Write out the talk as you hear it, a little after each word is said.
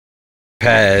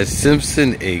Paz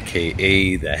Simpson,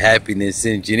 aka the Happiness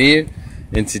Engineer,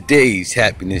 and today's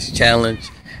happiness challenge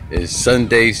is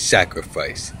Sunday's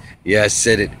sacrifice. Yeah, I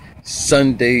said it,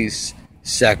 Sunday's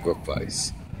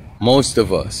sacrifice. Most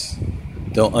of us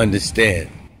don't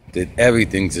understand that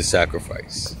everything's a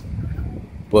sacrifice.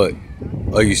 But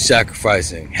are you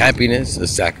sacrificing happiness or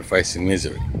sacrificing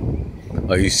misery?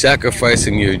 Are you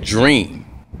sacrificing your dream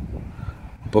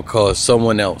because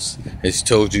someone else has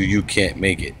told you you can't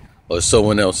make it? Or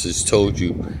someone else has told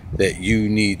you that you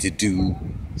need to do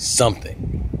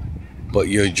something, but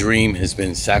your dream has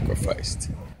been sacrificed.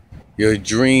 Your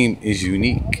dream is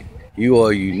unique. You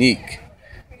are unique.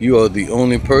 You are the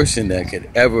only person that could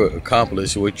ever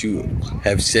accomplish what you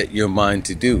have set your mind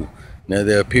to do. Now,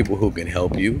 there are people who can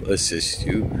help you, assist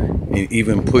you, and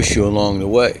even push you along the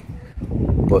way.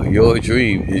 But your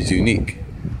dream is unique.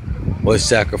 What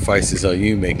sacrifices are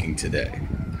you making today?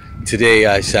 Today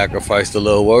I sacrificed a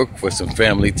little work for some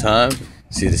family time.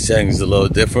 See, the setting's a little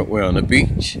different. We're on the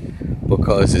beach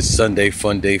because it's Sunday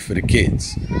fun day for the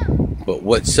kids. But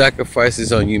what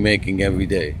sacrifices are you making every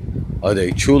day? Are they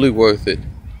truly worth it,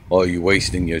 or are you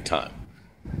wasting your time?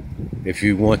 If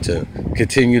you want to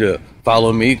continue to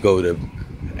follow me, go to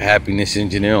Happiness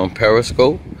Engineer on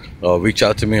Periscope, or reach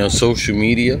out to me on social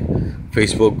media,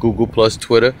 Facebook, Google+,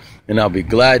 Twitter, and I'll be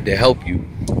glad to help you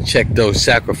check those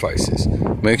sacrifices.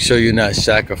 Make sure you're not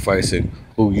sacrificing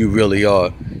who you really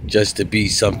are just to be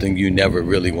something you never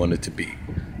really wanted to be.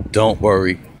 Don't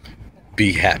worry,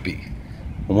 be happy.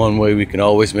 One way we can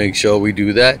always make sure we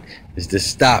do that is to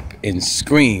stop and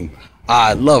scream,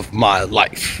 "I love my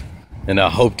life," and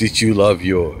I hope that you love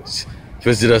yours.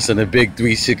 Visit us on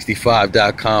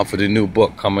thebig365.com for the new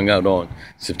book coming out on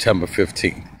September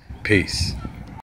 15th. Peace.